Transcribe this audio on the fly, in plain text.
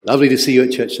Lovely to see you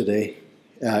at church today.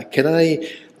 Today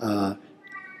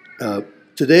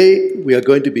we are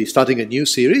going to be starting a new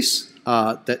series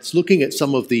that's looking at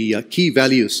some of the key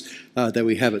values that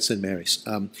we have at St. Mary's.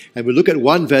 And we'll look at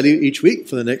one value each week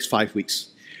for the next 5 weeks.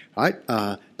 All right?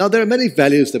 Now, there are many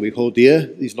values that we hold dear.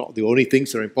 These are not the only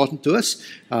things that are important to us,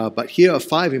 but here are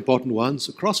 5 important ones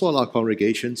across all our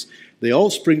congregations. They all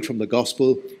spring from the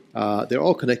gospel. They're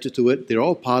all connected to it. They're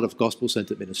all part of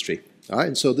gospel-centered ministry. All right,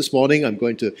 and so this morning I'm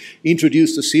going to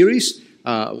introduce the series.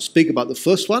 I'll speak about the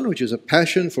first one, which is a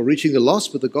passion for reaching the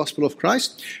lost with the gospel of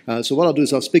Christ. So what I'll do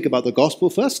is I'll speak about the gospel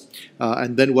first,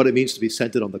 and then what it means to be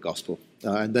centered on the gospel.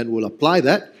 And then we'll apply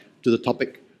that to the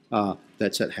topic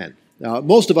that's at hand.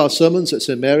 Most of our sermons at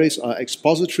St. Mary's are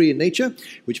expository in nature,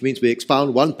 which means we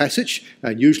expound one passage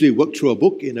and usually work through a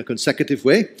book in a consecutive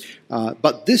way.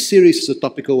 But this series is a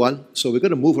topical one, so we're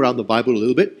going to move around the Bible a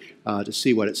little bit to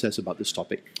see what it says about this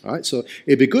topic. All right, so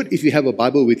it'd be good if you have a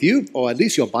Bible with you, or at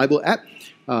least your Bible app,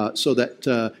 so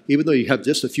that even though you have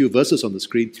just a few verses on the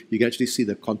screen, you can actually see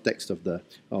the context of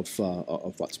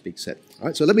what's being said. All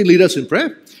right, so let me lead us in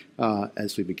prayer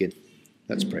as we begin.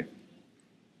 Let's pray.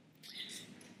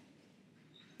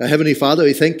 Heavenly Father,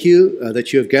 we thank you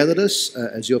that you have gathered us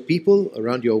as your people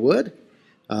around your word,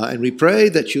 and we pray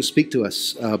that you speak to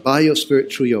us by your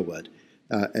Spirit through your word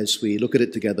as we look at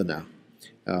it together now.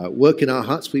 Work in our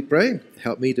hearts, we pray.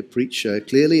 Help me to preach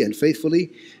clearly and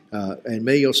faithfully, and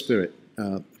may your Spirit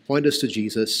point us to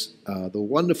Jesus, the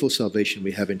wonderful salvation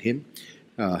we have in him.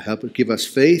 Help it give us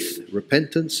faith,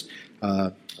 repentance,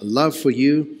 a love for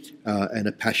you, and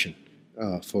a passion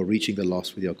for reaching the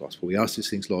lost with your gospel. We ask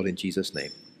these things, Lord, in Jesus' name.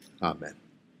 Amen.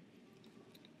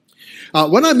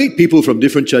 When I meet people from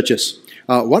different churches,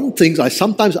 one of the things I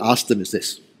sometimes ask them is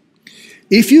this.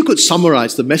 If you could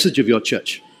summarize the message of your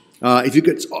church, if you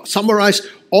could summarize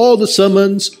all the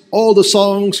sermons, all the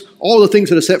songs, all the things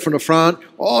that are said from the front,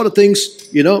 all the things,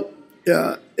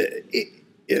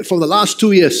 from the last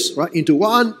 2 years, right, into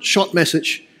one short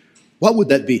message, what would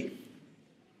that be?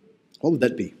 What would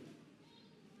that be?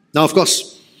 Now, of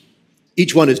course,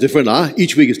 each one is different.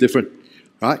 Each week is different,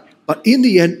 right? But in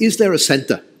the end, is there a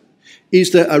center?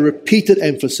 Is there a repeated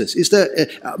emphasis? Is there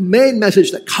a main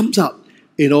message that comes out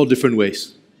in all different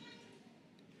ways?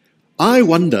 I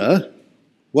wonder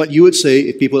what you would say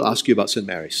if people ask you about St.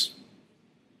 Mary's.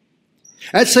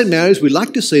 At St. Mary's, we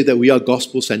like to say that we are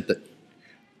gospel-centered.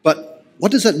 But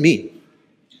what does that mean?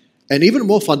 And even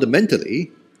more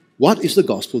fundamentally, what is the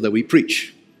gospel that we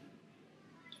preach?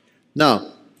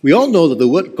 Now, we all know that the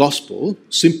word gospel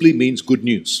simply means good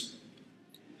news.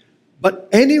 But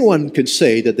anyone can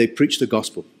say that they preach the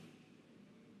gospel.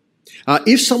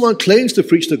 If someone claims to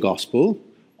preach the gospel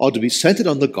or to be centered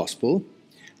on the gospel,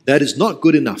 that is not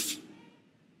good enough.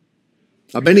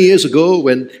 Many years ago,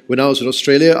 when I was in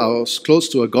Australia, I was close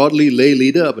to a godly lay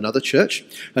leader of another church.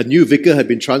 A new vicar had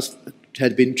been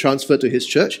transferred to his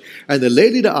church, and the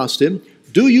lay leader asked him,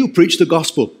 "Do you preach the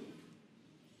gospel?"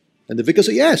 And the vicar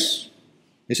said, "Yes."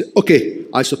 He said, "Okay,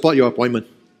 I support your appointment."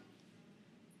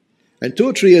 And 2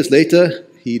 or 3 years later,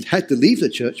 he had to leave the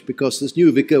church because this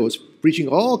new vicar was preaching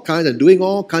all kinds and doing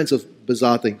all kinds of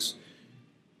bizarre things.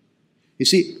 You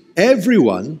see,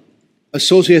 everyone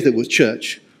associated with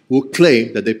church will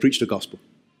claim that they preach the gospel.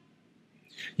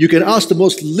 You can ask the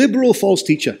most liberal false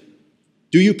teacher,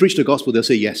 "Do you preach the gospel?" They'll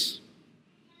say yes.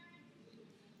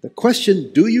 The question,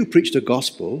 "Do you preach the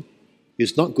gospel?"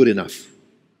 is not good enough.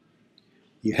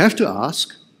 You have to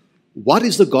ask, what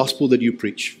is the gospel that you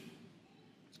preach?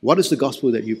 What is the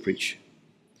gospel that you preach?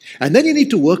 And then you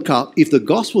need to work out if the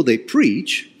gospel they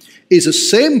preach is the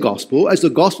same gospel as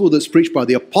the gospel that's preached by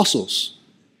the apostles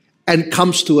and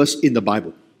comes to us in the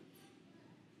Bible.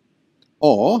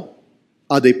 Or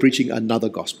are they preaching another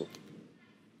gospel?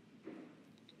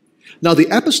 Now, the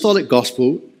apostolic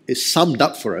gospel is summed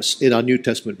up for us in our New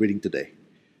Testament reading today.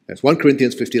 That's 1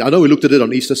 Corinthians 15. I know we looked at it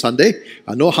on Easter Sunday.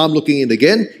 No harm looking in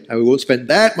again, and we won't spend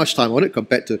that much time on it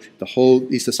compared to the whole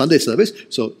Easter Sunday service.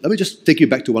 So let me just take you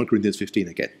back to 1 Corinthians 15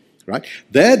 again. Right?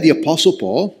 There, the Apostle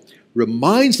Paul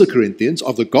reminds the Corinthians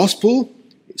of the gospel,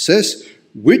 it says,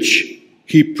 which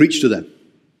he preached to them.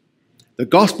 The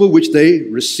gospel which they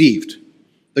received.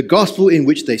 The gospel in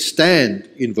which they stand,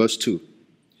 in verse 2.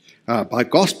 By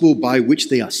gospel by which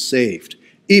they are saved,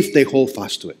 if they hold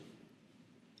fast to it.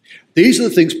 These are the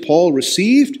things Paul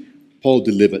received, Paul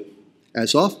delivered,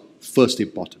 as of first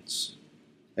importance.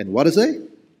 And what is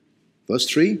it? Verse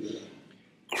 3,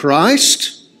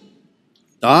 Christ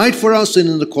died for our sin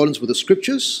in accordance with the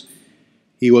Scriptures.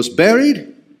 He was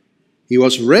buried. He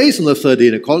was raised on the third day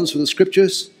in accordance with the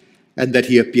Scriptures, and that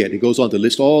he appeared. He goes on to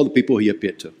list all the people he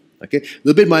appeared to. Okay, a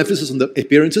little bit more emphasis on the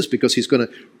appearances because he's going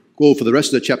to go for the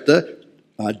rest of the chapter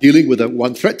dealing with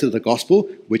one threat to the gospel,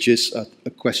 which is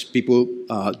people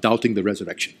doubting the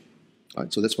resurrection.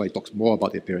 Right? So that's why he talks more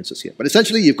about the appearances here. But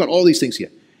essentially, you've got all these things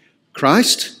here.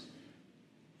 Christ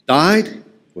died,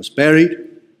 was buried,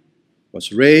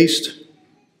 was raised,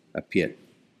 appeared.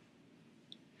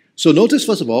 So notice,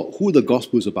 first of all, who the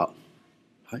gospel is about.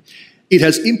 Right? It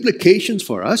has implications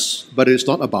for us, but it's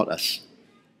not about us.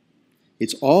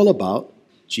 It's all about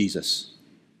Jesus.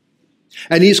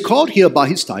 And he's called here by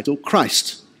his title,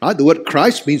 Christ. Right? The word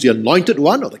Christ means the anointed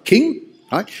one or the king.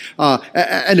 Right?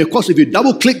 And of course, if you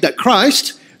double-click that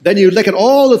Christ, then you look at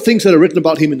all the things that are written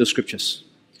about him in the scriptures.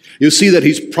 You see that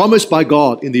he's promised by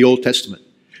God in the Old Testament.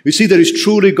 You see that he's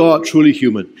truly God, truly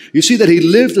human. You see that he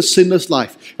lived a sinless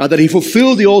life, that he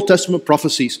fulfilled the Old Testament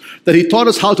prophecies, that he taught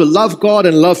us how to love God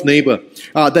and love neighbor,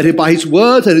 that by his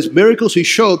words and his miracles he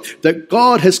showed that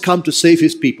God has come to save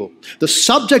his people. The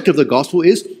subject of the gospel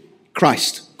is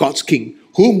Christ, God's King,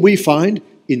 whom we find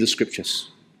in the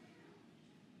scriptures.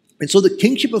 And so the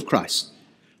kingship of Christ,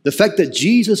 the fact that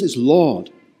Jesus is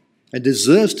Lord and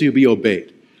deserves to be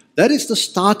obeyed, that is the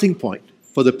starting point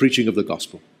for the preaching of the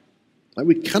gospel.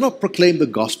 We cannot proclaim the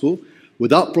gospel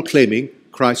without proclaiming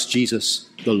Christ Jesus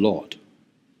the Lord.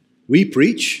 We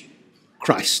preach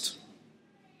Christ.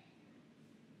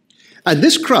 And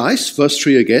this Christ, verse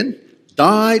 3 again,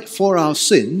 died for our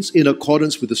sins in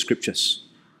accordance with the scriptures.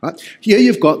 Right? Here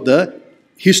you've got the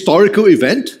historical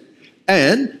event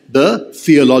and the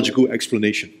theological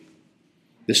explanation.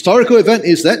 The historical event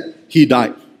is that he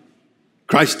died.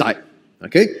 Christ died.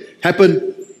 Okay?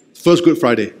 Happened first Good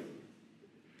Friday.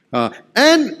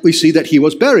 And we see that he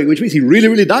was buried, which means he really,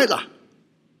 really died.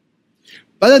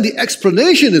 But then the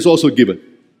explanation is also given.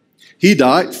 He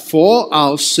died for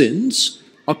our sins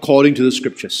according to the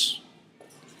scriptures.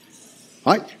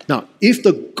 Right? Now, if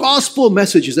the gospel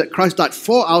message is that Christ died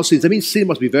for our sins, that means sin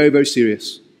must be very, very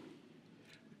serious.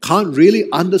 Can't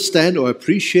really understand or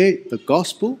appreciate the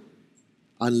gospel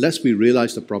unless we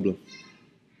realize the problem.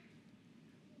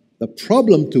 The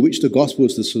problem to which the gospel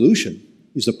is the solution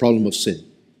is the problem of sin.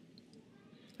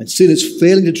 And sin is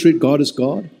failing to treat God as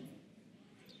God.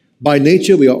 By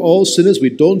nature, we are all sinners.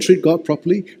 We don't treat God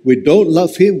properly. We don't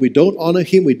love him. We don't honor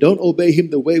him. We don't obey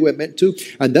him the way we're meant to.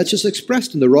 And that's just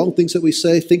expressed in the wrong things that we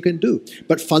say, think, and do.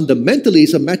 But fundamentally,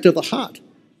 it's a matter of the heart.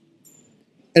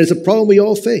 And it's a problem we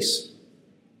all face.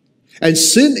 And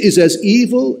sin is as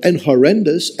evil and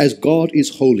horrendous as God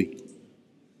is holy.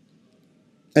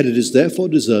 And it is therefore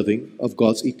deserving of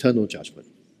God's eternal judgment.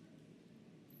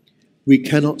 We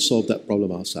cannot solve that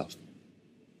problem ourselves.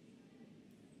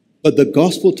 But the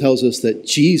gospel tells us that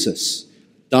Jesus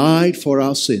died for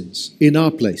our sins in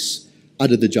our place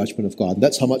under the judgment of God. And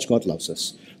that's how much God loves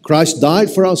us. Christ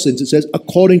died for our sins, it says,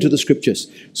 according to the scriptures.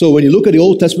 So when you look at the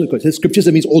Old Testament scriptures,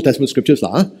 that means Old Testament scriptures.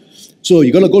 So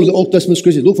you've got to go to the Old Testament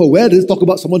scriptures, look for where does it talk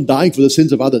about someone dying for the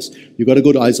sins of others. You've got to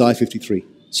go to Isaiah 53,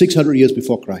 600 years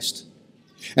before Christ.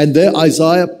 And there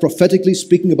Isaiah prophetically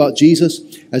speaking about Jesus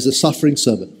as a suffering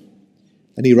servant.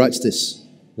 And he writes this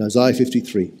in Isaiah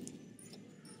 53.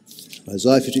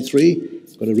 Isaiah 53,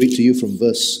 I'm going to read to you from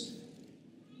verse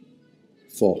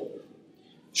 4.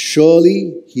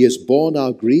 Surely he has borne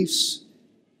our griefs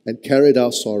and carried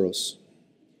our sorrows.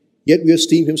 Yet we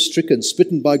esteem him stricken,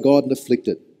 smitten by God and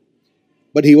afflicted.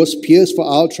 But he was pierced for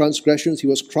our transgressions, he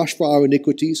was crushed for our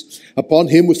iniquities. Upon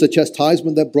him was the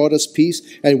chastisement that brought us peace,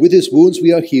 and with his wounds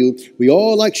we are healed. We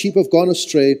all like sheep have gone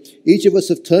astray, each of us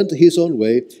have turned to his own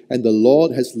way, and the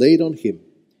Lord has laid on him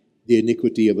the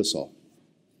iniquity of us all.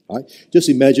 Right? Just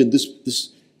imagine this.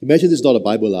 Imagine this is not a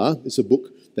Bible, it's a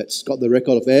book that's got the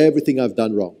record of everything I've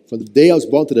done wrong, from the day I was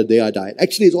born to the day I died.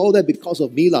 Actually, it's all that because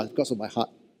of me, because of my heart.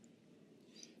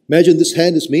 Imagine this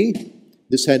hand is me,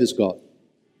 this hand is God.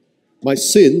 My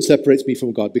sin separates me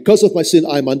from God. Because of my sin,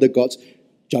 I'm under God's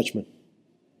judgment.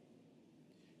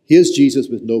 Here's Jesus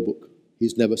with no book.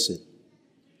 He's never sinned.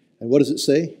 And what does it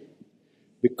say?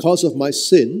 Because of my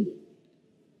sin,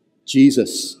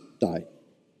 Jesus died.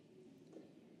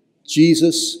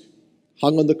 Jesus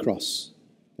hung on the cross.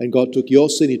 And God took your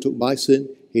sin, he took my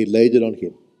sin, he laid it on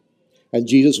him. And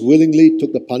Jesus willingly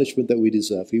took the punishment that we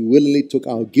deserve. He willingly took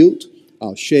our guilt,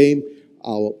 our shame,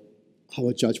 our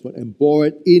judgment, and bore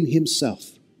it in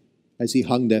himself as he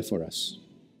hung there for us.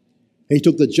 He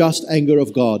took the just anger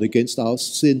of God against our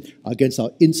sin, against our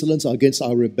insolence, against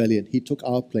our rebellion. He took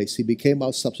our place. He became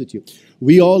our substitute.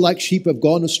 We all like sheep have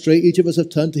gone astray. Each of us have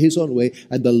turned to his own way,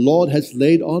 and the Lord has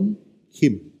laid on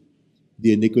him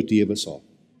the iniquity of us all.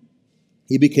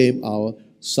 He became our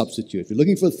substitute. If you're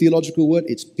looking for a theological word,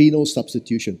 it's penal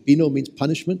substitution. Penal means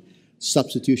punishment.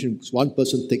 Substitution, one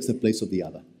person takes the place of the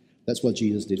other. That's what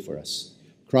Jesus did for us.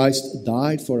 Christ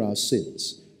died for our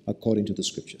sins according to the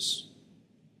Scriptures.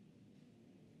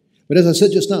 But as I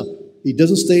said just now, he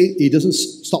doesn't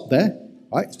stop there.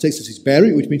 Right? It takes us he's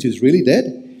buried, which means he's really dead.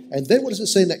 And then what does it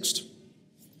say next?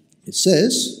 It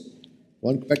says,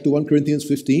 back to 1 Corinthians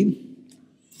 15,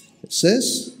 it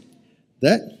says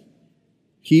that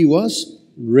he was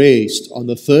raised on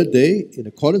the third day in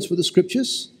accordance with the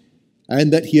Scriptures,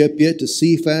 and that he appeared to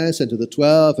Cephas and to the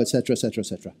 12, etc., etc.,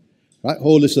 etc. Right?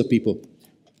 Whole list of people.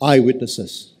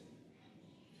 Eyewitnesses.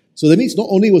 So that means not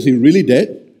only was he really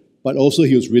dead, but also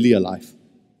he was really alive.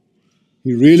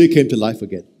 He really came to life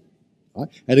again. Right?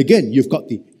 And again, you've got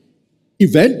the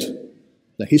event,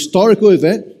 the historical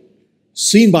event,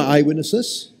 seen by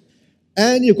eyewitnesses,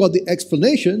 and you've got the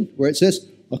explanation where it says,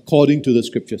 according to the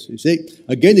Scriptures. You see,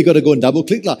 again, you've got to go and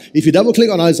double-click. If you double-click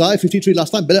on Isaiah 53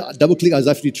 last time, better double-click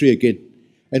Isaiah 53 again.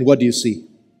 And what do you see?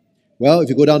 Well, if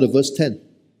you go down to verse 10,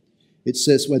 it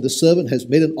says, when the servant has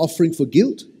made an offering for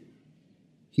guilt,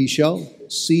 he shall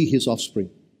see his offspring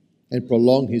and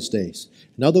prolong his days.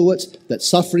 In other words, that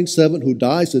suffering servant who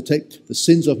dies to take the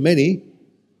sins of many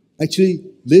actually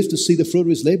lives to see the fruit of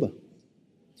his labor.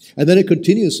 And then it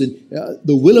continues in,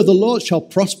 the will of the Lord shall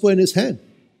prosper in his hand.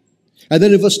 And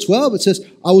then in verse 12 it says,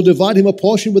 I will divide him a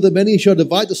portion with the many, he shall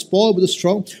divide the spoil with the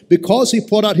strong, because he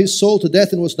poured out his soul to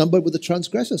death and was numbered with the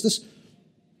transgressors.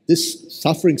 This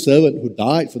suffering servant who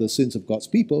died for the sins of God's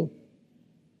people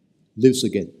lives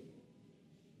again.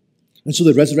 And so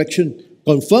the resurrection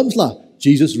confirms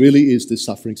Jesus really is this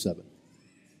suffering servant.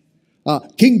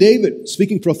 King David,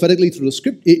 speaking prophetically through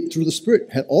the Spirit,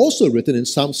 had also written in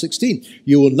Psalm 16,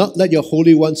 you will not let your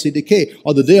Holy One see decay.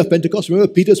 On the day of Pentecost,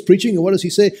 remember Peter's preaching, and what does he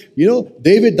say?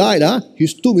 David died,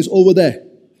 his tomb is over there.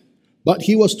 But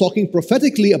he was talking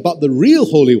prophetically about the real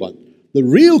Holy One, the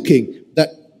real King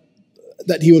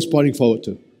that he was pointing forward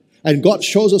to. And God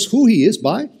shows us who he is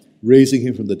by raising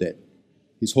him from the dead.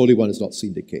 His Holy One is not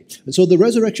seen decay. And so the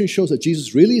resurrection shows that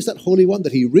Jesus really is that Holy One,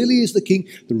 that he really is the King,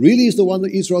 that really is the one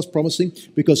that Israel is promising,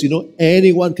 because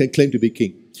anyone can claim to be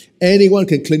king. Anyone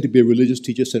can claim to be a religious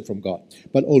teacher sent from God.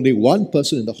 But only one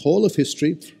person in the whole of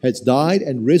history has died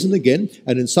and risen again,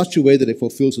 and in such a way that it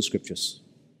fulfills the Scriptures.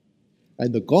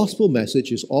 And the gospel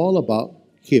message is all about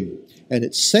him, and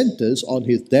it centers on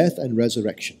his death and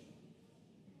resurrection.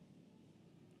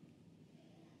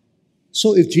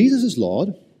 So if Jesus is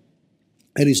Lord,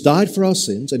 and he's died for our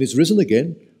sins, and he's risen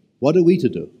again, what are we to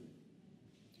do?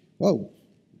 Well,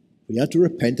 we have to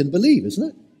repent and believe, isn't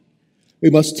it? We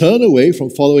must turn away from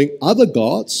following other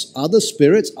gods, other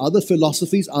spirits, other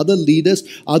philosophies, other leaders,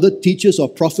 other teachers or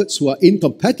prophets who are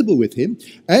incompatible with him,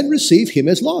 and receive him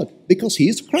as Lord, because he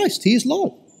is Christ, he is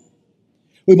Lord.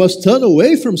 We must turn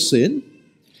away from sin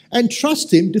and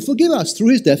trust him to forgive us through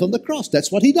his death on the cross.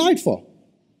 That's what he died for.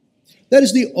 That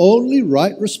is the only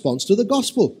right response to the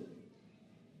gospel.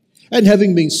 And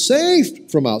having been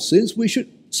saved from our sins, we should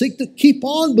seek to keep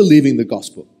on believing the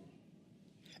gospel.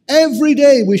 Every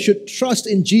day we should trust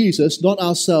in Jesus, not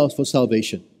ourselves, for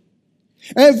salvation.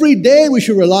 Every day we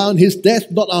should rely on his death,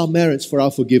 not our merits, for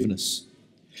our forgiveness.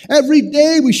 Every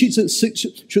day we should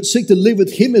seek to live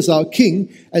with him as our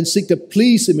King and seek to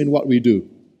please him in what we do.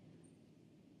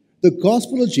 The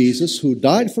gospel of Jesus, who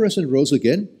died for us and rose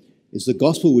again, is the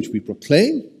gospel which we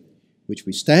proclaim, which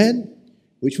we stand,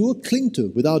 which we will cling to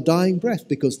with our dying breath,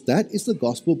 because that is the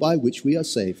gospel by which we are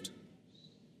saved.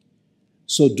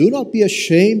 So do not be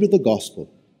ashamed of the gospel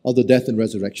of the death and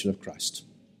resurrection of Christ.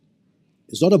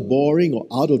 It's not a boring or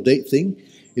out-of-date thing.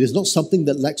 It is not something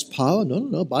that lacks power. No.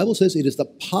 The Bible says it is the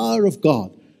power of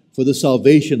God for the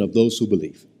salvation of those who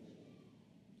believe.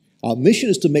 Our mission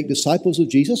is to make disciples of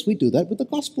Jesus. We do that with the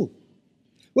gospel.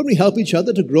 When we help each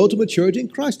other to grow to maturity in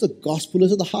Christ, the gospel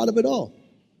is at the heart of it all.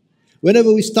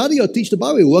 Whenever we study or teach the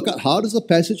Bible, we work out how does the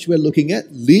passage we're looking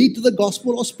at lead to the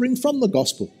gospel or spring from the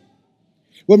gospel.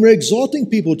 When we're exhorting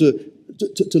people to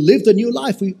live the new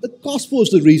life, the gospel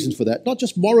is the reason for that, not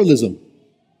just moralism.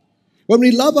 When we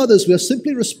love others, we are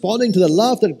simply responding to the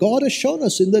love that God has shown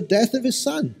us in the death of his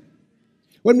Son.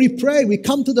 When we pray, we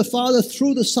come to the Father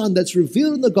through the Son that's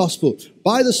revealed in the gospel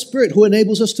by the Spirit who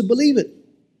enables us to believe it.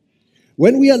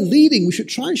 When we are leading, we should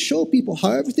try and show people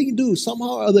how everything you do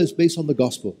somehow or other is based on the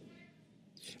gospel.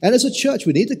 And as a church,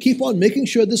 we need to keep on making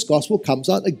sure this gospel comes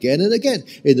out again and again,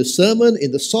 in the sermon,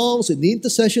 in the songs, in the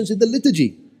intercessions, in the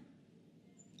liturgy.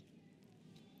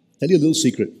 Tell you a little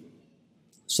secret.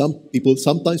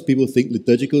 Sometimes people think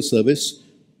liturgical service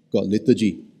got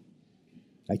liturgy.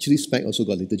 Actually, SPAC also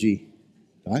got liturgy.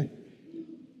 Right?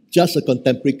 Just a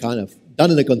contemporary kind of,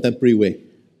 done in a contemporary way.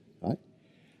 Right?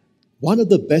 One of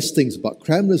the best things about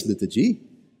Cranmer's liturgy,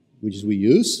 which we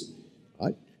use,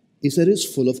 right, is that it's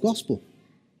full of gospel.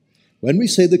 When we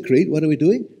say the creed, what are we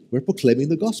doing? We're proclaiming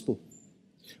the gospel.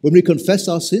 When we confess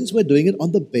our sins, we're doing it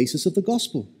on the basis of the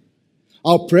gospel.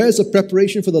 Our prayers of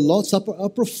preparation for the Lord's Supper are a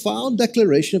profound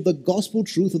declaration of the gospel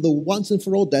truth of the once and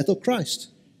for all death of Christ.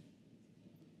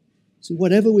 See,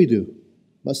 whatever we do,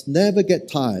 must never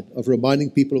get tired of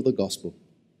reminding people of the gospel.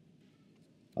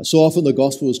 So often the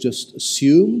gospel is just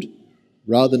assumed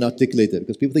rather than articulated,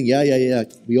 because people think, yeah,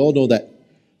 we all know that.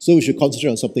 So we should concentrate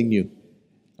on something new.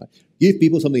 Give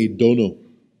people something you don't know.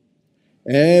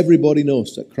 Everybody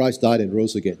knows that Christ died and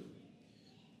rose again.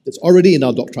 It's already in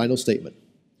our doctrinal statement.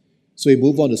 So we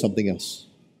move on to something else.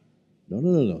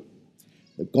 No.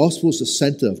 The gospel is the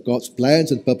center of God's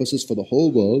plans and purposes for the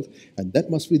whole world, and that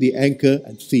must be the anchor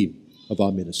and theme of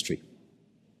our ministry.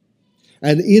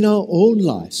 And in our own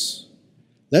lives,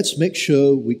 let's make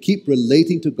sure we keep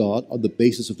relating to God on the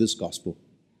basis of this gospel.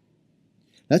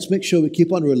 Let's make sure we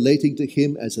keep on relating to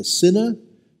Him as a sinner,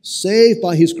 saved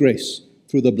by His grace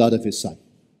through the blood of His Son.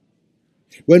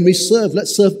 When we serve,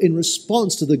 let's serve in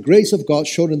response to the grace of God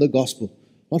shown in the gospel,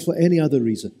 not for any other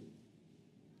reason.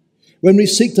 When we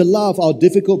seek to love our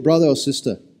difficult brother or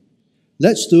sister,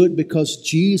 let's do it because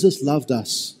Jesus loved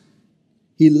us.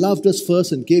 He loved us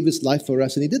first and gave His life for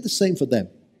us, and He did the same for them.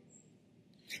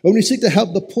 When we seek to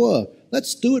help the poor,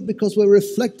 let's do it because we're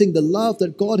reflecting the love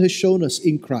that God has shown us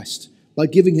in Christ by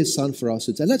giving His Son for our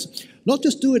sins. And let's not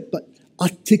just do it, but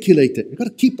articulate it. We've got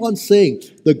to keep on saying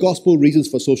the gospel reasons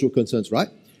for social concerns, right?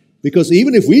 Because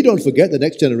even if we don't forget, the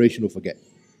next generation will forget.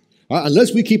 Right?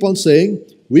 Unless we keep on saying,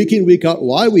 week in, week out,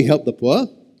 why we help the poor,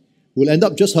 we'll end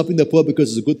up just helping the poor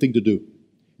because it's a good thing to do,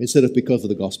 instead of because of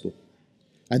the gospel.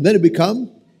 And then it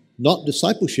become not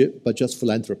discipleship, but just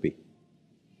philanthropy.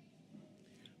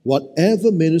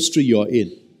 Whatever ministry you're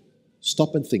in,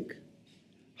 stop and think.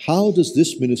 How does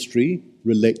this ministry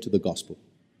relate to the gospel?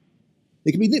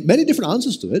 There can be many different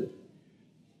answers to it,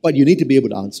 but you need to be able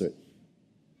to answer it.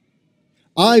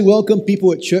 I welcome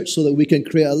people at church so that we can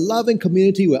create a loving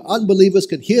community where unbelievers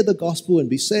can hear the gospel and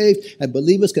be saved, and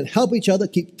believers can help each other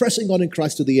keep pressing on in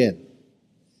Christ to the end.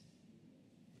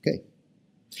 Okay.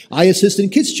 I assist in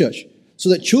kids' church so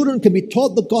that children can be taught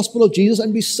the gospel of Jesus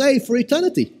and be saved for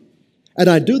eternity. And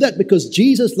I do that because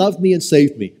Jesus loved me and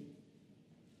saved me.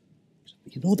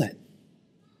 You know that.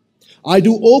 I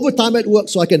do overtime at work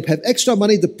so I can have extra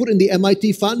money to put in the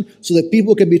MIT fund so that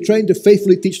people can be trained to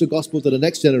faithfully teach the gospel to the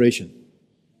next generation.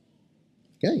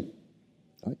 Okay.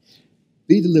 All right.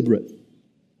 Be deliberate.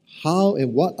 How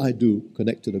and what I do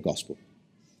connect to the gospel.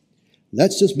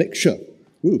 Let's just make sure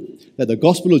that the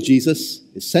gospel of Jesus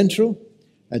is central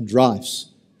and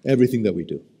drives everything that we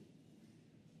do.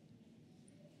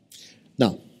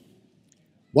 Now,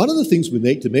 one of the things we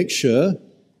need to make sure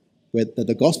that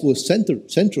the gospel is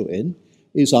central in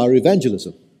is our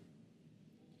evangelism.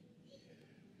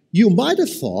 You might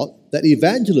have thought that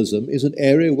evangelism is an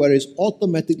area where it's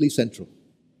automatically central.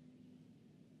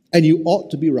 And you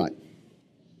ought to be right.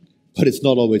 But it's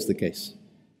not always the case.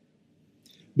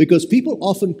 Because people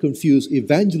often confuse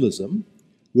evangelism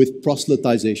with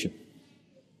proselytization.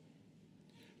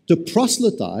 To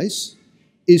proselytize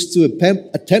is to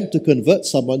attempt to convert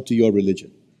someone to your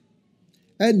religion.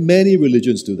 And many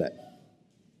religions do that.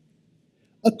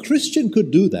 A Christian could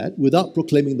do that without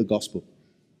proclaiming the gospel.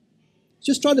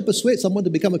 Just trying to persuade someone to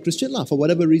become a Christian for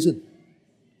whatever reason.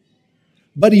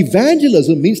 But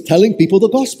evangelism means telling people the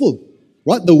gospel.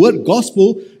 Right? The word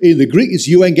gospel in the Greek is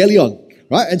euangelion.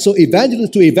 Right? And so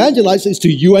to evangelize is to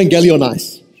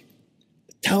euangelionize.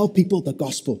 Tell people the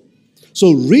gospel.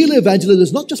 So real evangelism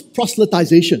is not just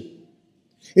proselytization.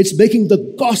 It's making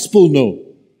the gospel known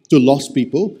to lost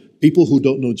people who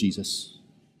don't know Jesus.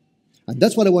 And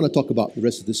that's what I want to talk about the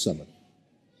rest of this sermon.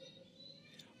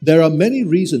 There are many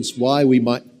reasons why we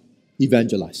might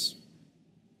evangelize.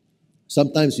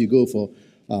 Sometimes you go for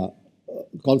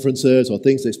conferences or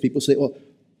things that people say, well,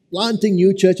 planting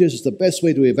new churches is the best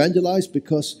way to evangelize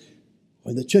because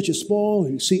when the church is small,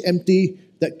 you see empty,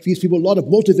 that gives people a lot of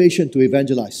motivation to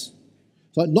evangelize.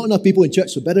 So not enough people in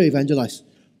church, so better evangelize.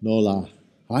 No lah,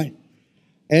 right?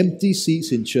 Empty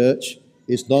seats in church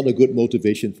is not a good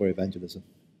motivation for evangelism.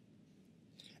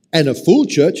 And a full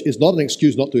church is not an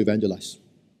excuse not to evangelize.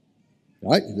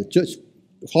 Right? If the church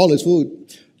hall is full,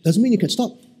 doesn't mean you can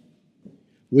stop.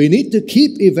 We need to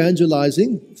keep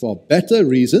evangelizing for better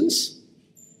reasons,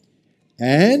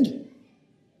 and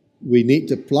we need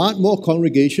to plant more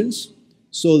congregations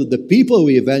so that the people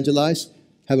we evangelize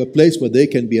have a place where they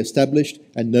can be established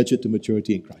and nurtured to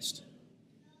maturity in Christ.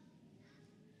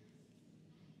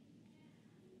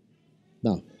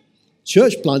 Now,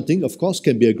 church planting, of course,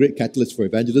 can be a great catalyst for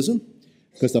evangelism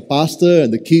because the pastor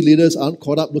and the key leaders aren't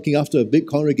caught up looking after a big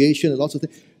congregation and lots of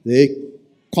things. They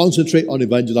concentrate on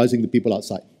evangelizing the people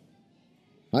outside.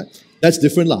 Right? That's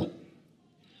different lah.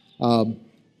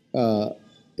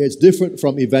 It's different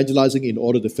from evangelizing in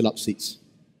order to fill up seats.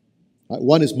 Right?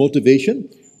 One is motivation,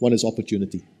 one is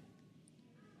opportunity.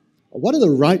 What are the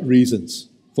right reasons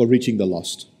for reaching the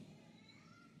lost?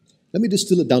 Let me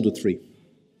distill it down to three.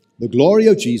 The glory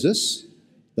of Jesus,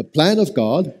 the plan of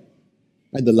God,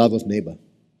 and the love of neighbor.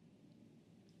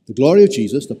 The glory of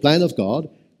Jesus, the plan of God,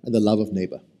 and the love of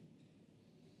neighbor.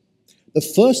 The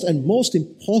first and most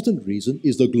important reason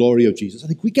is the glory of Jesus. I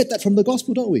think we get that from the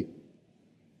gospel, don't we?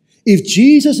 If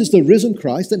Jesus is the risen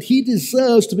Christ, then he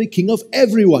deserves to be king of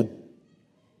everyone.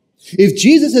 If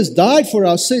Jesus has died for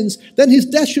our sins, then his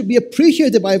death should be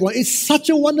appreciated by everyone. It's such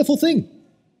a wonderful thing.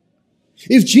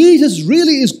 If Jesus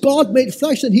really is God made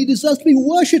flesh, then he deserves to be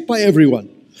worshipped by everyone.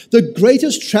 The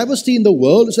greatest travesty in the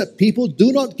world is that people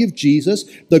do not give Jesus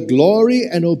the glory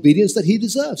and obedience that he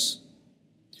deserves.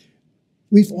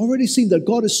 We've already seen that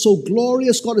God is so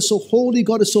glorious, God is so holy,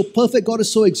 God is so perfect, God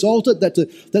is so exalted that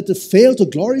to fail to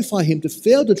glorify him, to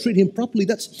fail to treat him properly,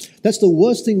 that's the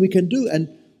worst thing we can do. And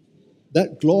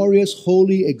that glorious,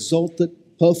 holy, exalted,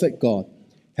 perfect God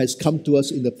has come to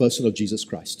us in the person of Jesus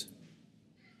Christ.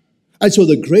 And so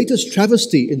the greatest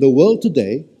travesty in the world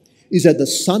today is that the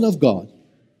Son of God,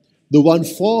 the one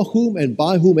for whom and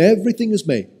by whom everything is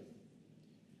made,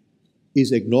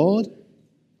 is ignored,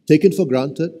 taken for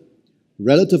granted,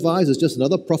 relativized as just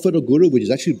another prophet or guru, which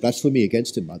is actually blasphemy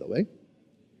against him, by the way,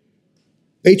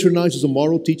 patronized as a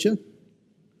moral teacher,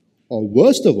 or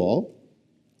worst of all,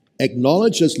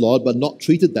 acknowledged as Lord but not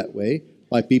treated that way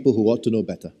by people who ought to know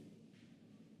better.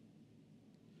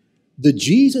 The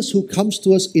Jesus who comes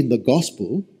to us in the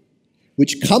gospel,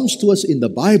 which comes to us in the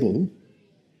Bible,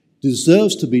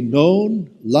 deserves to be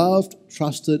known, loved,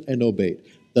 trusted, and obeyed.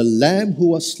 The Lamb who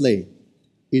was slain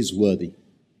is worthy.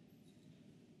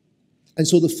 And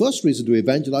so the first reason to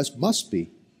evangelize must be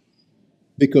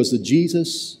because the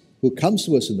Jesus who comes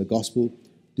to us in the gospel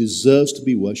deserves to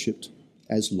be worshipped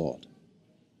as Lord.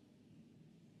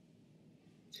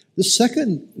 The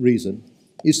second reason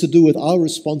is to do with our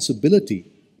responsibility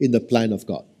in the plan of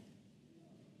God.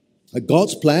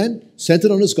 God's plan,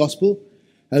 centered on his gospel,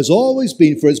 has always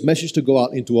been for his message to go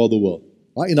out into all the world.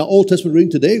 Right? In our Old Testament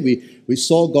reading today, we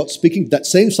saw God speaking, that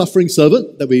same suffering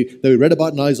servant that we read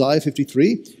about in Isaiah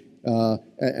 53,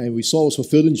 and we saw was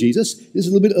fulfilled in Jesus. This is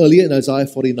a little bit earlier in Isaiah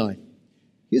 49.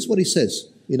 Here's what he says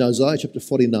in Isaiah chapter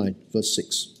 49, verse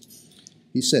 6.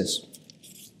 He says,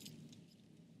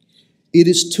 "It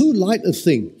is too light a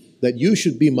thing that you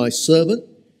should be my servant,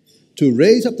 to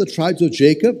raise up the tribes of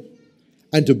Jacob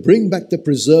and to bring back the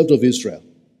preserved of Israel.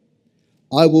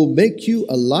 I will make you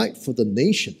a light for the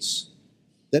nations,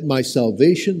 that my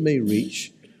salvation may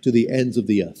reach to the ends of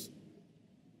the earth."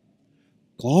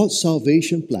 God's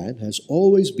salvation plan has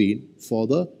always been for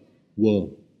the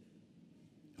world.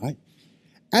 Right?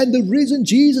 And the reason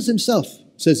Jesus himself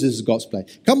says this is God's plan.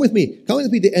 Come with me to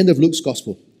the end of Luke's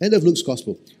Gospel. End of Luke's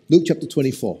Gospel. Luke chapter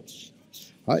 24.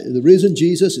 Right? The reason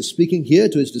Jesus is speaking here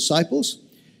to his disciples,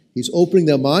 he's opening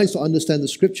their minds to understand the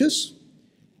Scriptures.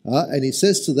 And he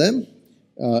says to them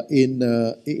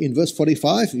in verse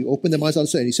 45, he opened their minds to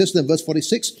understand. And he says to them, verse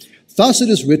 46, "Thus it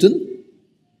is written,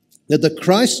 that the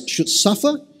Christ should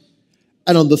suffer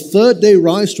and on the third day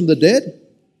rise from the dead,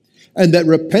 and that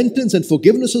repentance and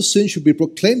forgiveness of sins should be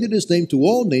proclaimed in his name to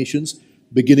all nations,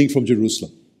 beginning from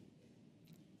Jerusalem."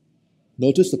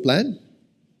 Notice the plan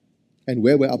and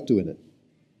where we're up to in it.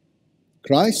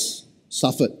 Christ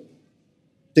suffered.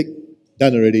 Tick,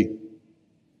 done already.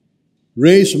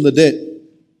 Raised from the dead.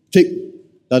 Tick,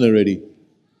 done already.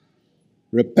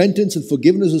 Repentance and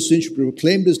forgiveness of sins should be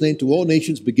proclaimed his name to all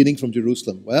nations, beginning from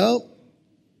Jerusalem. Well,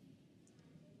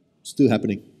 still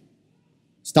happening.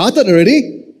 Started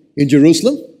already in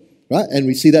Jerusalem, right? And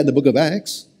we see that in the book of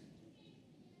Acts.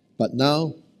 But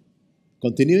now,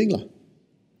 continuing.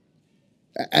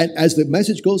 And as the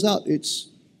message goes out, it's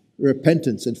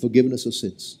repentance and forgiveness of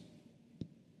sins.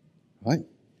 Right?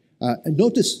 And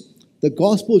notice, the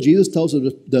gospel Jesus tells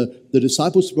the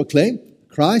disciples to proclaim,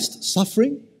 Christ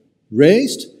suffering,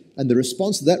 raised, and the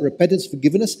response to that, repentance,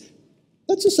 forgiveness.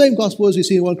 That's the same gospel as we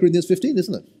see in 1 Corinthians 15,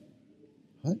 isn't it?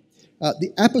 Right?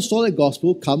 The apostolic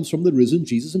gospel comes from the risen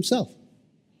Jesus himself.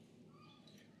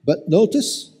 But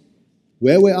notice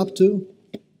where we're up to.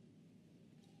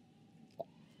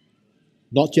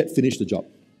 Not yet finished the job.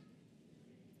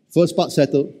 First part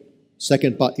settled,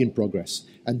 second part in progress.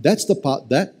 And that's the part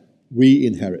that we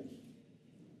inherit.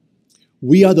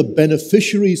 We are the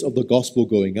beneficiaries of the gospel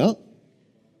going out.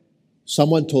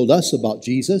 Someone told us about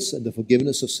Jesus and the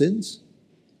forgiveness of sins.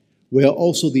 We are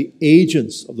also the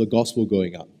agents of the gospel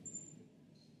going out.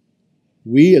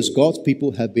 We as God's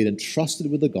people have been entrusted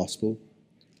with the gospel,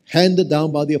 handed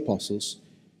down by the apostles,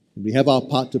 and we have our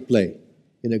part to play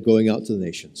in it going out to the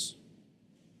nations.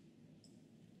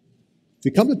 If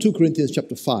we come to 2 Corinthians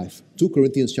chapter 5,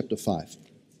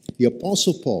 the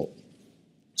Apostle Paul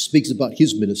speaks about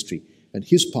his ministry and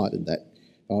his part in that.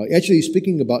 Actually, he's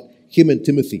speaking about him and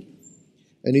Timothy.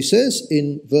 And he says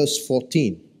in verse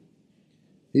 14,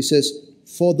 he says,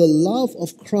 "For the love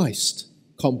of Christ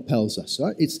compels us."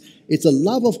 Right? It's the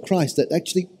love of Christ that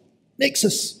actually makes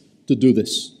us to do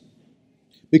this.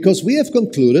 Because we have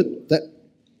concluded that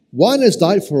one has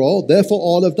died for all, therefore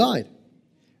all have died.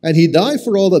 And he died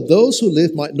for all, that those who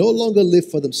live might no longer live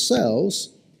for themselves,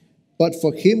 but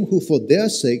for him who for their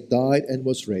sake died and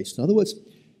was raised. In other words,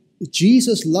 if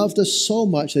Jesus loved us so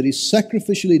much that he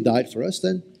sacrificially died for us,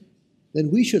 then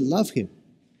we should love him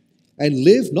and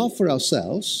live not for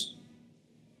ourselves,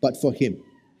 but for him.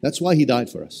 That's why he died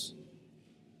for us.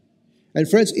 And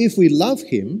friends, if we love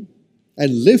him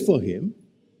and live for him,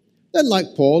 then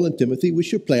like Paul and Timothy, we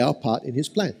should play our part in his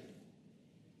plan.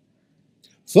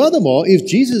 Furthermore, if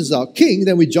Jesus is our king,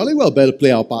 then we jolly well better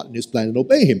play our part in his plan and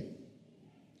obey him.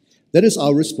 That is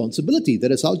our responsibility.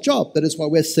 That is our job. That is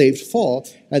what we're saved for.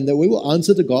 And that we will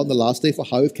answer to God on the last day for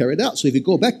how we've carried out. So if you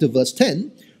go back to verse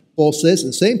 10, Paul says in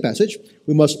the same passage,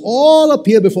 "We must all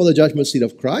appear before the judgment seat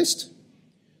of Christ,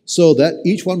 so that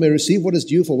each one may receive what is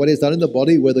due for what he has done in the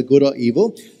body, whether good or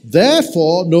evil.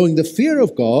 Therefore, knowing the fear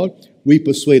of God, we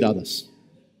persuade others."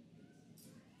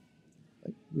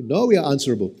 We know we are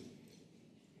answerable.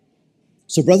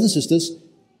 So, brothers and sisters,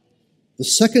 the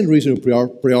second reason we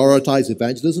prioritize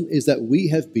evangelism is that we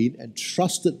have been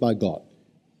entrusted by God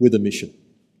with a mission.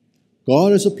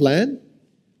 God has a plan,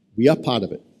 we are part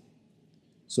of it.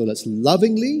 So let's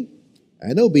lovingly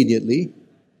and obediently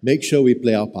make sure we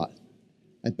play our part.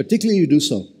 And particularly do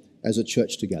so as a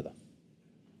church together.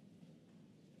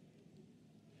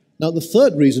 Now, the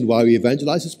third reason why we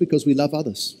evangelize is because we love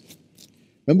others.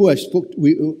 Remember,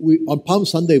 on Palm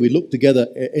Sunday, we looked together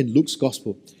in Luke's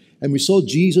Gospel, and we saw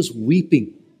Jesus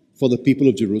weeping for the people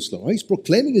of Jerusalem. He's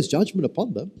proclaiming his judgment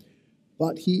upon them,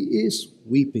 but he is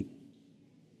weeping.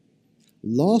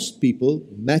 Lost people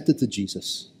matter to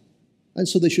Jesus, and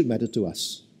so they should matter to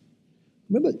us.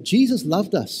 Remember, Jesus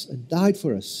loved us and died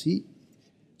for us.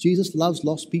 Jesus loves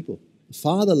lost people. The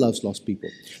Father loves lost people.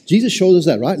 Jesus shows us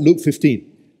that, right? Luke 15.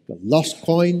 The lost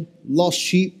coin, lost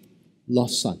sheep,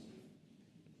 lost son.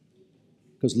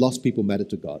 Because lost people matter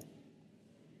to God.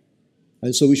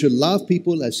 And so we should love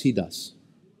people as he does.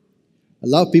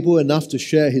 And love people enough to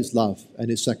share his love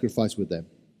and his sacrifice with them.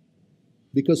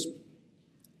 Because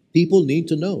people need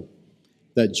to know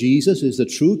that Jesus is the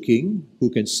true King who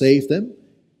can save them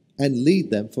and lead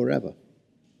them forever.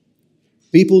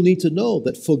 People need to know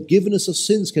that forgiveness of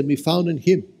sins can be found in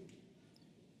him.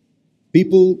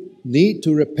 People need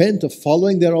to repent of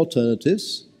following their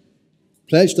alternatives,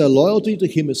 pledge their loyalty to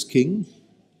him as King,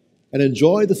 and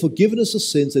enjoy the forgiveness of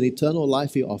sins and eternal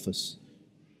life he offers,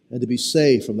 and to be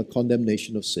saved from the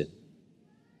condemnation of sin.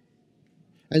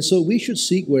 And so we should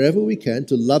seek wherever we can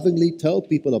to lovingly tell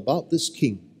people about this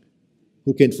King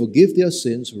who can forgive their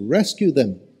sins, rescue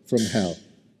them from hell,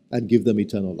 and give them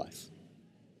eternal life.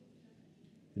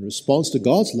 In response to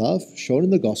God's love shown in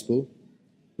the gospel,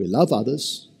 we love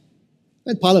others,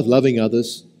 and part of loving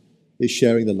others is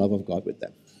sharing the love of God with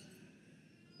them.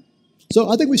 So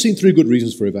I think we've seen three good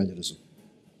reasons for evangelism: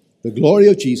 the glory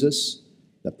of Jesus,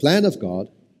 the plan of God,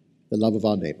 the love of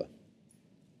our neighbor.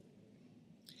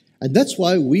 And that's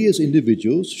why we as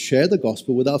individuals share the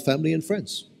gospel with our family and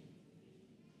friends.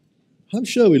 I'm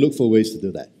sure we look for ways to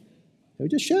do that. And we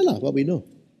just share what we know.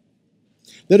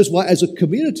 That is why as a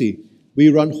community, we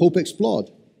run Hope Explored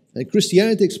and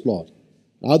Christianity Explored,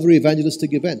 and other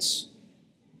evangelistic events.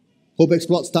 Hope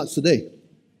Explored starts today.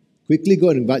 Quickly go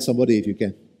and invite somebody if you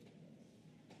can.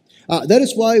 That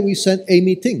is why we sent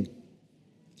Amy Ting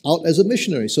out as a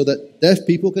missionary, so that deaf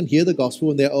people can hear the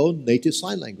gospel in their own native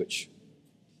sign language.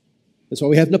 That's why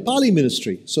we have Nepali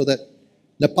ministry, so that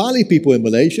Nepali people in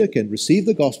Malaysia can receive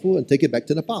the gospel and take it back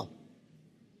to Nepal.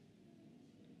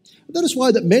 That is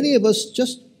why that many of us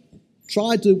just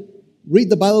try to read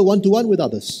the Bible one-to-one with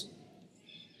others.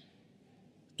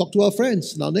 Talk to our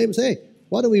friends and our neighbors. Hey,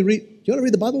 why don't we read? Do you want to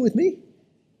read the Bible with me?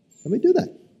 Can we do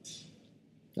that?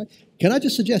 Okay. Can I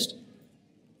just suggest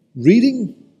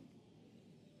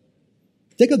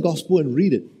take a gospel and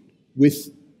read it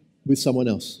with someone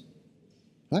else.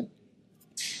 Right?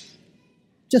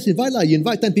 Just invite, you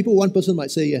invite 10 people, one person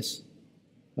might say yes.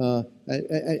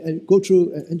 And go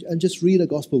through and just read a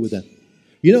gospel with them.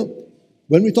 You know,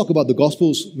 when we talk about the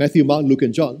Gospels, Matthew, Mark, Luke,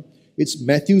 and John, it's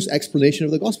Matthew's explanation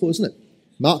of the gospel, isn't it?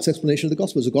 Mark's explanation of the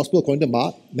gospel. It's the gospel according to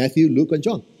Mark, Matthew, Luke, and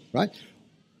John, right?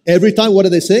 Every time, what are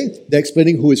they saying? They're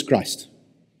explaining who is Christ.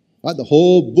 Right? The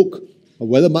whole book,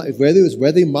 whether it's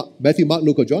Matthew, Mark,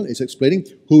 Luke, or John, is explaining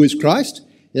who is Christ.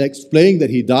 They're explaining that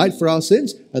He died for our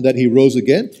sins and that He rose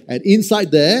again. And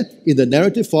inside there, in the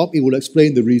narrative form, it will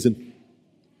explain the reason.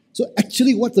 So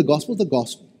actually, what's the gospel?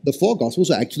 The four gospels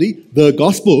are actually the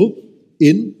gospel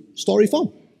in story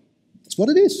form. That's what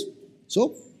it is.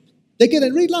 So take it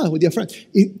and read with your friends.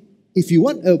 If you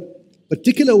want a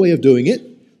particular way of doing it,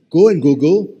 go and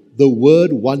Google the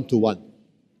word one-to-one.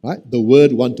 Right? The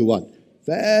word one-to-one.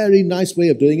 Very nice way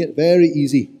of doing it. Very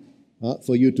easy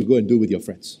for you to go and do with your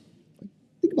friends.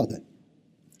 Think about that.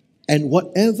 And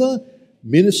whatever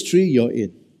ministry you're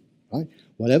in, right?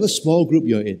 Whatever small group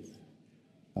you're in,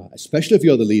 especially if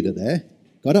you're the leader there,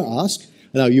 got to ask.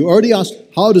 Now, you already asked,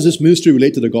 how does this ministry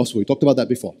relate to the gospel? We talked about that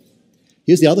before.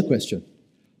 Here's the other question.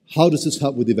 How does this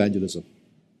help with evangelism?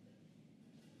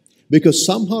 Because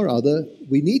somehow or other,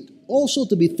 we need also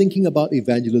to be thinking about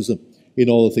evangelism in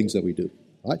all the things that we do.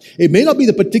 Right? It may not be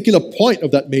the particular point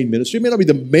of that main ministry. It may not be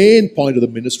the main point of the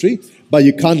ministry, but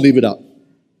you can't leave it out.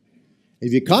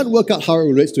 If you can't work out how it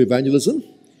relates to evangelism,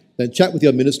 then chat with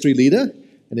your ministry leader.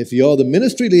 And if you're the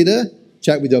ministry leader,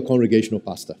 chat with your congregational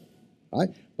pastor. Right?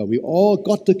 But we all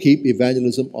got to keep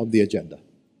evangelism on the agenda.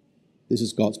 This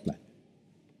is God's plan.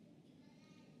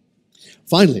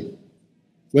 Finally,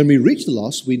 when we reach the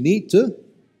lost, we need to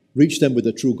reach them with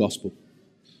the true gospel.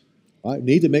 Right? We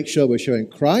need to make sure we're sharing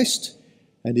Christ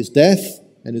and His death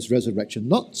and His resurrection,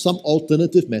 not some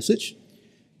alternative message,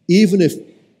 even if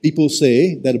people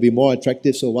say that'll be more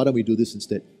attractive, so why don't we do this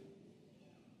instead?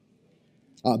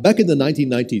 Back in the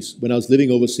 1990s, when I was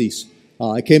living overseas,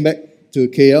 I came back to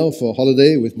KL for a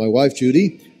holiday with my wife,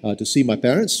 Judy, to see my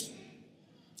parents.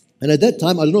 And at that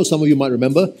time, I don't know, some of you might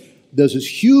remember, there was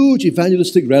this huge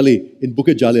evangelistic rally in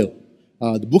Bukit Jalil.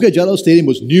 The Bukit Jalil Stadium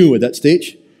was new at that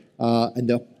stage,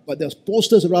 but there's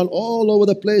posters around all over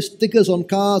the place, stickers on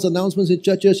cars, announcements in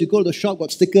churches. You go to the shop, got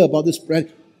a sticker about this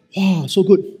brand. Wow, so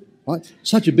good. Right?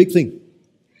 Such a big thing.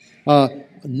 A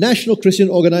national Christian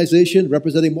organization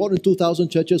representing more than 2,000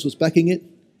 churches was backing it.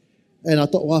 And I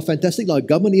thought, wow, fantastic. Our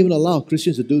government even allow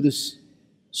Christians to do this.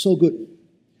 So good.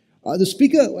 The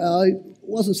speaker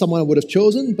wasn't someone I would have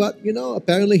chosen, but,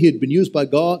 apparently he had been used by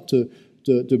God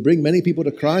to bring many people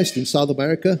to Christ in South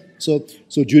America. So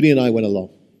Judy and I went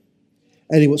along.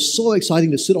 And it was so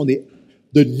exciting to sit on the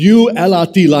new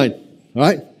LRT line,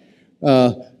 right?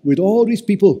 With all these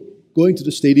people going to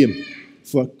the stadium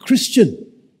for a Christian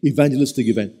evangelistic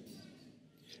event.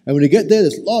 And when you get there,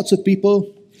 there's lots of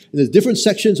people, and there's different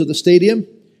sections of the stadium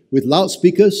with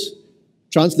loudspeakers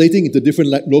translating into different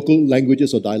local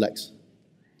languages or dialects.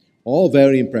 All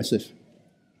very impressive.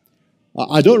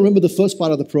 I don't remember the first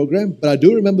part of the program, but I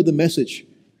do remember the message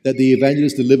that the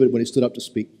evangelist delivered when he stood up to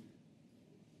speak.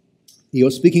 He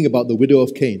was speaking about the widow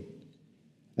of Cain.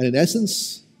 And in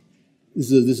essence, this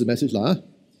is a message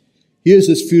Here's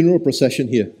this funeral procession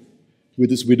here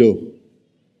with this widow.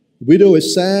 The widow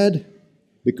is sad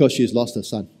because she's lost her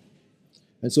son.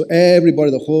 And so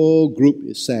everybody, the whole group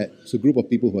is sad. It's a group of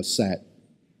people who are sad.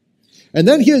 And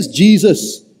then here's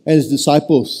Jesus and His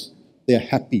disciples. They're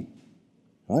happy.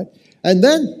 Right? And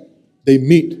then they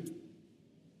meet.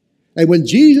 And when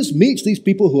Jesus meets these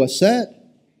people who are sad,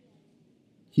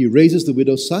 He raises the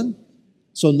widow's son.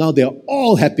 So now they're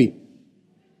all happy.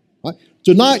 Right?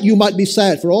 Tonight you might be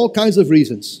sad for all kinds of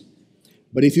reasons.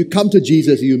 But if you come to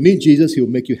Jesus, you meet Jesus, He will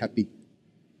make you happy.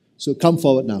 So come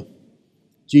forward now.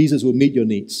 Jesus will meet your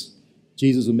needs.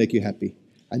 Jesus will make you happy.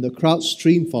 And the crowd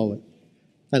streamed forward.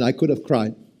 And I could have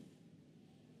cried.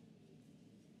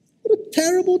 What a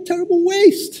terrible, terrible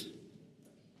waste.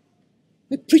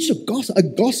 They preached a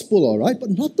gospel, all right, but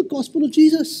not the gospel of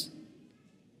Jesus.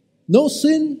 No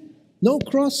sin, no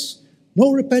cross,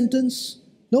 no repentance,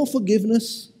 no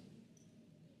forgiveness.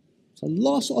 It's a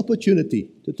lost opportunity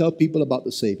to tell people about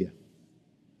the Savior.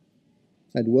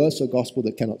 And worse, a gospel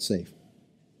that cannot save.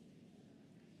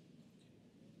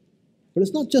 But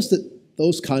it's not just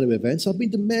those kind of events. I've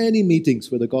been to many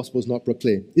meetings where the gospel is not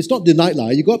proclaimed. It's not denied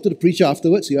lie. You go up to the preacher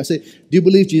afterwards, I say, do you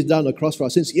believe Jesus died on the cross for our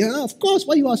sins? Yeah, of course.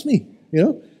 Why you ask me?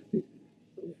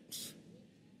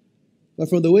 But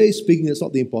from the way he's speaking, that's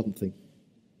not the important thing.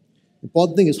 The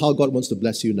important thing is how God wants to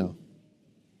bless you now.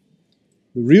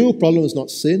 The real problem is not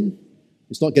sin.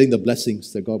 It's not getting the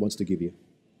blessings that God wants to give you.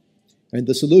 And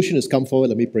the solution is come forward,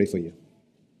 let me pray for you.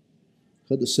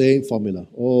 Heard the same formula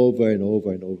over and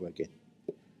over and over again.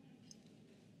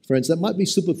 Friends, that might be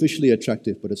superficially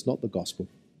attractive, but it's not the gospel.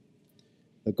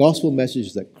 The gospel message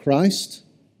is that Christ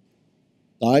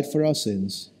died for our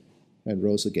sins and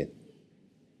rose again.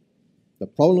 The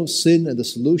problem of sin and the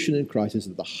solution in Christ is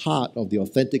at the heart of the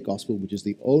authentic gospel, which is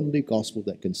the only gospel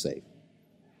that can save.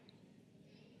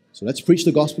 So let's preach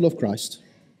the gospel of Christ.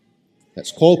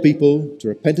 Let's call people to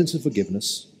repentance and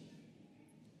forgiveness.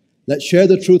 Let's share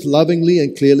the truth lovingly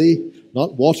and clearly,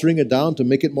 not watering it down to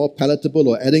make it more palatable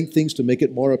or adding things to make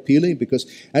it more appealing,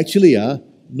 because actually,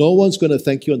 no one's going to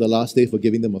thank you on the last day for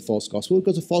giving them a false gospel,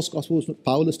 because a false gospel is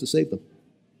powerless to save them.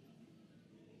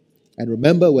 And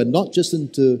remember, we're not just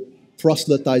into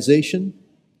proselytization,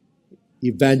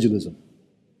 evangelism.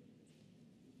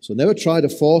 So never try to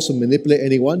force or manipulate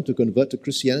anyone to convert to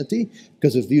Christianity,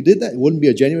 because if you did that, it wouldn't be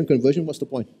a genuine conversion. What's the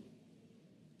point?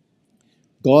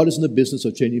 God is in the business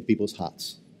of changing people's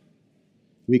hearts.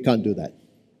 We can't do that.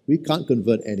 We can't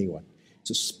convert anyone.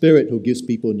 It's a Spirit who gives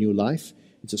people new life.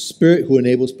 It's a Spirit who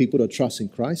enables people to trust in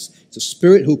Christ. It's a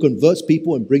Spirit who converts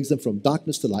people and brings them from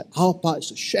darkness to light. Our part is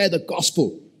to share the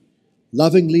gospel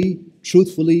lovingly,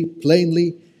 truthfully,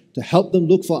 plainly, to help them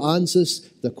look for answers,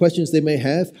 the questions they may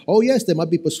have. Oh yes, there might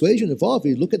be persuasion involved.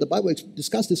 You look at the Bible,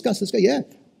 discuss, yeah.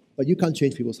 But you can't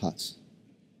change people's hearts.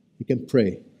 You can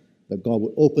pray that God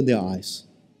will open their eyes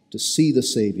to see the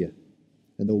Savior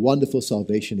and the wonderful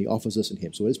salvation He offers us in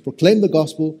Him. So let's proclaim the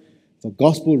gospel for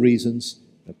gospel reasons,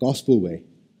 the gospel way.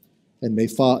 And may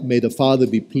the Father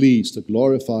be pleased to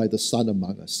glorify the Son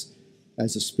among us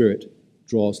as the Spirit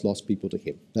draws lost people to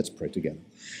Him. Let's pray together.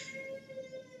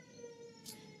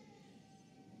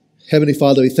 Heavenly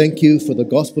Father, we thank You for the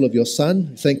gospel of Your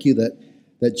Son. Thank You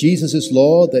that Jesus is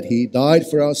Lord, that He died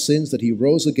for our sins, that He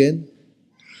rose again.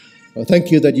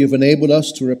 Thank You that You've enabled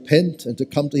us to repent and to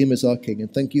come to Him as our King.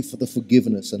 And thank You for the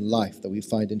forgiveness and life that we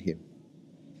find in Him.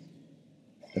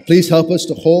 And please help us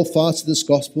to hold fast to this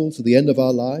gospel to the end of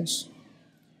our lives.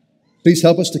 Please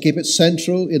help us to keep it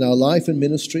central in our life and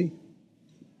ministry.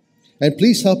 And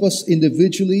please help us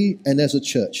individually and as a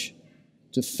church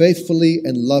to faithfully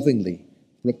and lovingly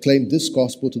proclaim this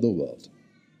gospel to the world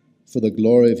for the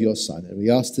glory of Your Son. And we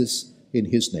ask this in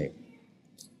His name.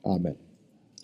 Amen.